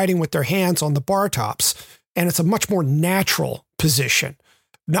when riding with their hands on the bar tops. And it's a much more natural position.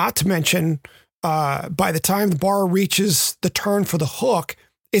 Not to mention, by the time the bar reaches the turn for the hook,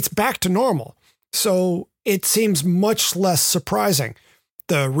 it's back to normal. So it seems much less surprising.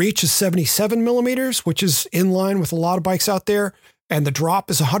 The reach is 77 millimeters, which is in line with a lot of bikes out there. And the drop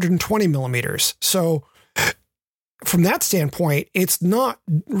is 120 millimeters. So from that standpoint, it's not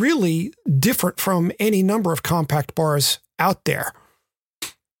really different from any number of compact bars out there.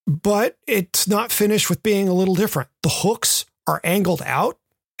 But it's not finished with being a little different. The hooks are angled out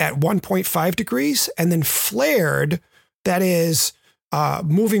at 1.5 degrees and then flared, that is,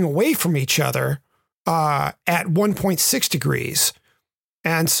 moving away from each other at 1.6 degrees.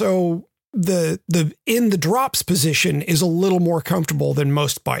 And so the in the drops position is a little more comfortable than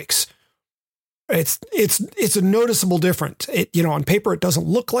most bikes. It's a noticeable difference. On paper, it doesn't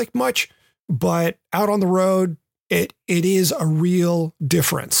look like much, but out on the road, it is a real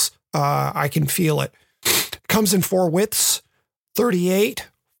difference. I can feel it. Comes in 4 widths, 38,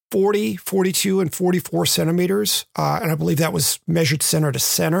 40, 42, and 44 centimeters. And I believe that was measured center to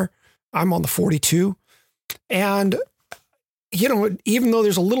center. I'm on the 42. And, even though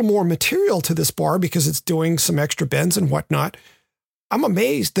there's a little more material to this bar because it's doing some extra bends and whatnot, I'm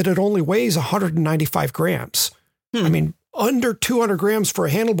amazed that it only weighs 195 grams. I mean, under 200 grams for a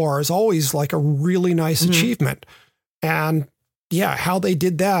handlebar is always like a really nice achievement. And yeah, how they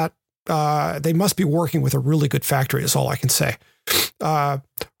did that, they must be working with a really good factory is all I can say.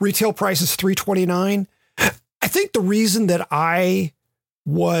 Retail price is $329. I think the reason that I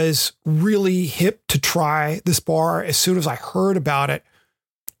was really hip to try this bar as soon as I heard about it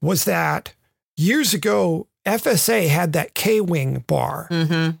was that years ago, FSA had that K-Wing bar,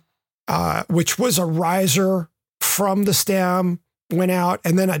 which was a riser from the stem, went out,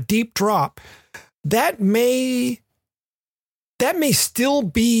 and then a deep drop. That may still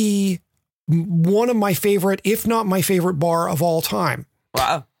be one of my favorite, if not my favorite bar of all time.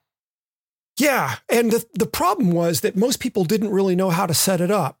 Wow. Yeah. And the problem was that most people didn't really know how to set it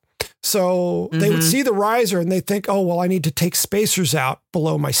up. So they would see the riser and they think, oh, well, I need to take spacers out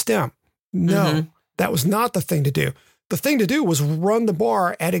below my stem. No, that was not the thing to do. The thing to do was run the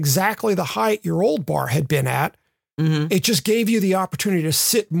bar at exactly the height your old bar had been at. It just gave you the opportunity to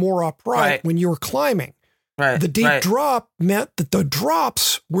sit more upright when you were climbing. Right. The deep drop meant that the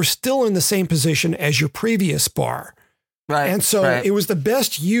drops were still in the same position as your previous bar. Right. And so it was the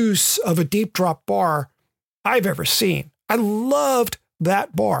best use of a deep drop bar I've ever seen. I loved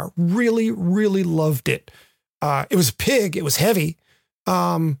that bar. Really, really loved it. It was big. It was heavy.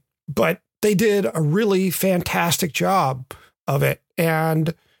 But they did a really fantastic job of it.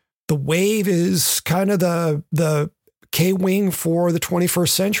 And the Wave is kind of the K-Wing for the 21st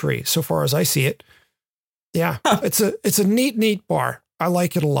century, so far as I see it. Yeah, it's a neat bar. I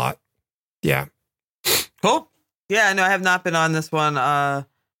like it a lot. Yeah. Cool. Yeah, no, I have not been on this one.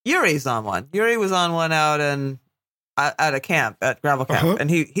 Yuri's on one. Yuri was on one out at a camp, at gravel camp, and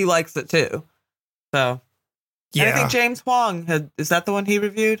he likes it too. So, yeah. And I think James Huang is that the one he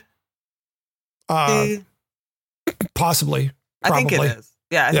reviewed? Possibly. I think it is.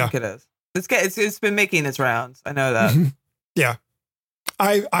 Yeah, I think it is. It's been making its rounds. I know that. Yeah.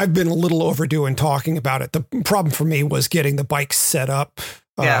 I've been a little overdue in talking about it. The problem for me was getting the bike set up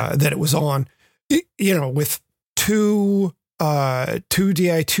that it was on, with two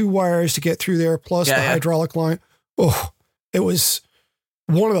Di2 wires to get through there, plus the hydraulic line. Oh, it was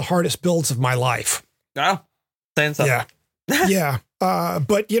one of the hardest builds of my life. Oh, saying something. Yeah.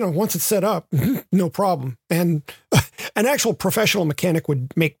 But once it's set up, no problem. And an actual professional mechanic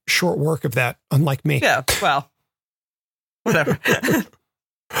would make short work of that, unlike me. Yeah. Well, whatever.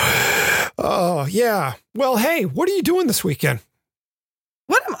 Oh, yeah. Well, hey, what are you doing this weekend?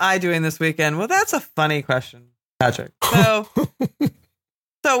 What am I doing this weekend? Well, that's a funny question, Patrick. So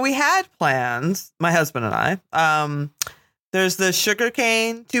we had plans, my husband and I. There's the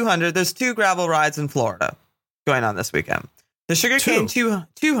Sugarcane 200. There's 2 gravel rides in Florida going on this weekend. The Sugarcane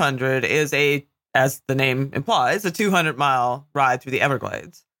 200 is as the name implies, a 200-mile ride through the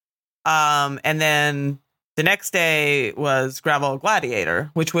Everglades. And then the next day was Gravel Gladiator,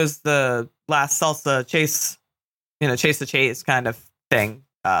 which was the last salsa chase the chase kind of thing.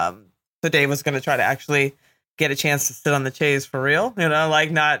 So Dave was going to try to actually get a chance to sit on the chase for real,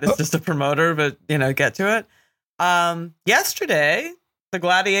 not it's just a promoter, but get to it. Yesterday, the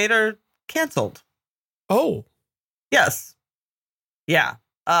Gladiator canceled. Oh, yes. Yeah.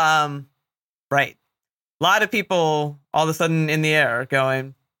 Right. A lot of people all of a sudden in the air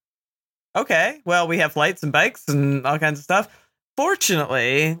going, okay, well, we have flights and bikes and all kinds of stuff.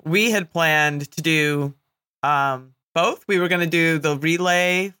 Fortunately, we had planned to do both. We were going to do the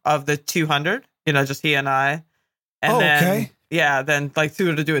relay of the 200, just he and I. And then like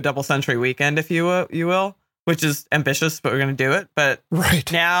to do a double century weekend, if you will, which is ambitious, but we're going to do it. But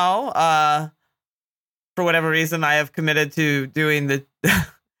right now, for whatever reason, I have committed to doing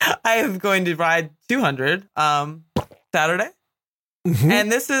I am going to ride 200 Saturday. Mm-hmm.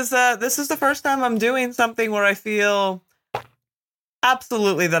 And this is the first time I'm doing something where I feel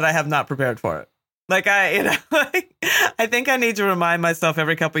absolutely that I have not prepared for it. Like I think I need to remind myself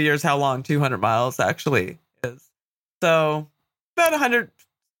every couple of years how long 200 miles actually is. So about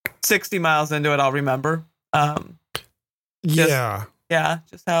 160 miles into it, I'll remember. Just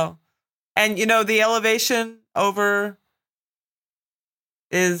how, and the elevation over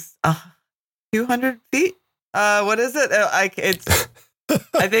is 200 feet. What is it? It's.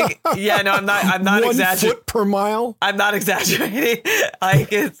 I think. Yeah. No, I'm not. I'm not 1 exaggerating. foot per mile. I'm not exaggerating.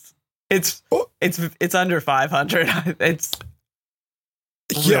 Like it's under 500. It's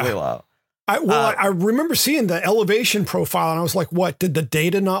really low. I remember seeing the elevation profile and I was like, what, did the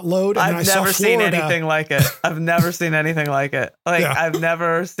data not load? And I've never seen anything like it. I've never seen anything like it. Like I've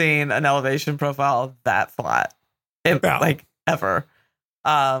never seen an elevation profile that flat. Like ever.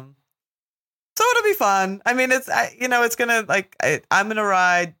 So it'll be fun. I mean, it's gonna I'm gonna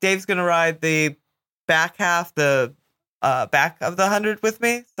ride. Dave's gonna ride the back half, the back of the 100 with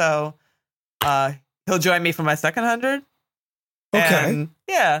me. So he'll join me for my second 100. Okay. And,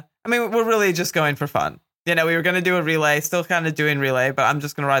 yeah. I mean, we're really just going for fun. We were going to do a relay, still kind of doing relay, but I'm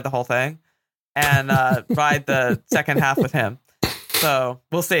just going to ride the whole thing and ride the second half with him. So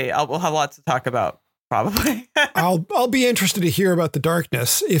we'll see. We'll have lots to talk about, probably. I'll be interested to hear about the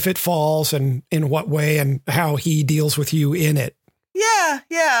darkness, if it falls and in what way and how he deals with you in it. Yeah.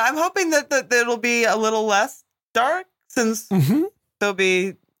 I'm hoping that it'll be a little less dark since there'll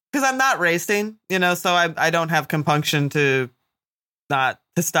be, because I'm not racing, so I don't have compunction to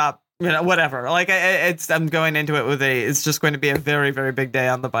stop, whatever. Like I'm going into it with it's just going to be a very, very big day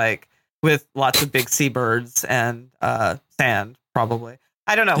on the bike with lots of big seabirds and sand, probably.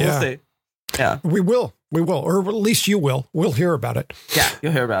 I don't know. Yeah. We'll see. Yeah, we will, or at least you will. We'll hear about it. Yeah,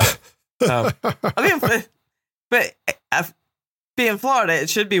 you'll hear about it. So, be in Florida, it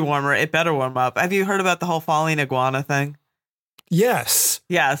should be warmer. It better warm up. Have you heard about the whole falling iguana thing? Yes.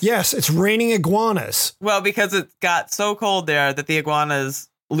 It's raining iguanas. Well, because it got so cold there that the iguanas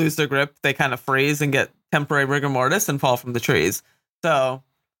lose their grip. They kind of freeze and get temporary rigor mortis and fall from the trees. So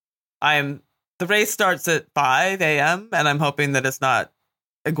the race starts at 5 a.m. and I'm hoping that it's not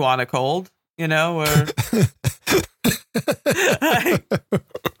iguana cold, or they're large.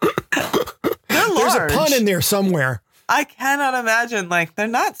 There's a pun in there somewhere. I cannot imagine. Like, they're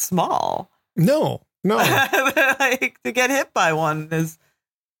not small. No. Like, to get hit by one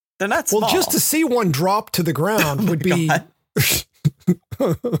they're not small. Well, just to see one drop to the ground would be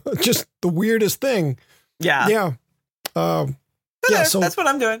just the weirdest thing. Yeah. So that's what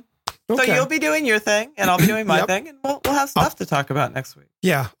I'm doing. Okay. So you'll be doing your thing and I'll be doing my thing and we'll have stuff to talk about next week.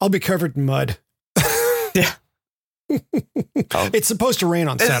 Yeah. I'll be covered in mud. Yeah. It's supposed to rain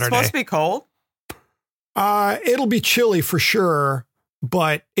on Saturday. It's supposed to be cold. It'll be chilly for sure.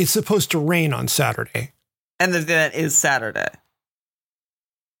 but it's supposed to rain on Saturday. And the event is Saturday.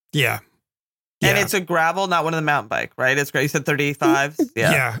 Yeah. And it's a gravel, not one of the mountain bike, right? It's great. You said 35.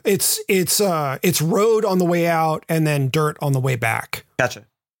 Yeah. It's road on the way out and then dirt on the way back. Gotcha.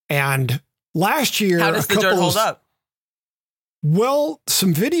 And last year, how does the dirt hold up? Well,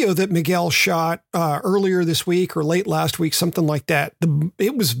 some video that Miguel shot earlier this week or late last week, something like that.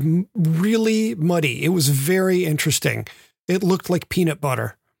 It was really muddy. It was very interesting. It looked like peanut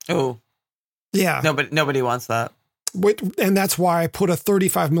butter. Oh, yeah. Nobody wants that. And that's why I put a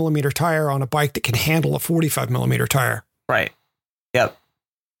 35 millimeter tire on a bike that can handle a 45 millimeter tire. Right. Yep.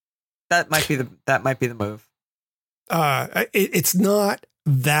 That might be the move. It's not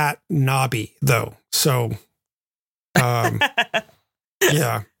that knobby though. So,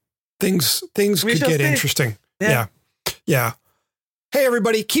 yeah, things could get interesting. Yeah. Hey,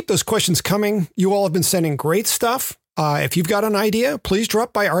 everybody, keep those questions coming. You all have been sending great stuff. If you've got an idea, please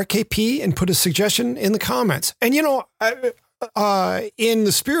drop by RKP and put a suggestion in the comments. And, in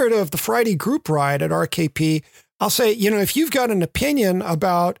the spirit of the Friday group ride at RKP, I'll say, if you've got an opinion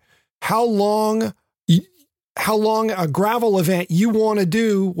about how long a gravel event you want to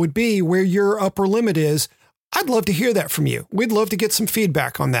do would be, where your upper limit is, I'd love to hear that from you. We'd love to get some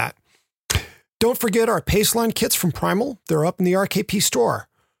feedback on that. Don't forget our Paceline kits from Primal. They're up in the RKP store.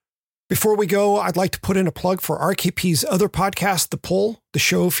 Before we go, I'd like to put in a plug for RKP's other podcast, The Pull. The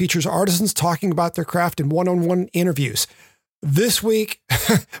show features artisans talking about their craft in one-on-one interviews. This week,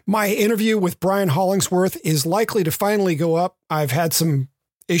 my interview with Brian Hollingsworth is likely to finally go up. I've had some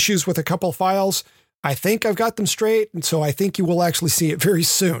issues with a couple files. I think I've got them straight, and so I think you will actually see it very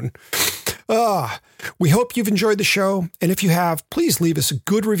soon. We hope you've enjoyed the show, and if you have, please leave us a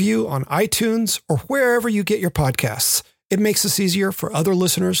good review on iTunes or wherever you get your podcasts. It makes us easier for other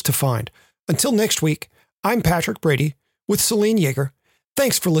listeners to find. Until next week, I'm Patrick Brady with Selene Yeager.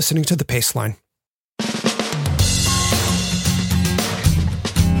 Thanks for listening to The Paceline.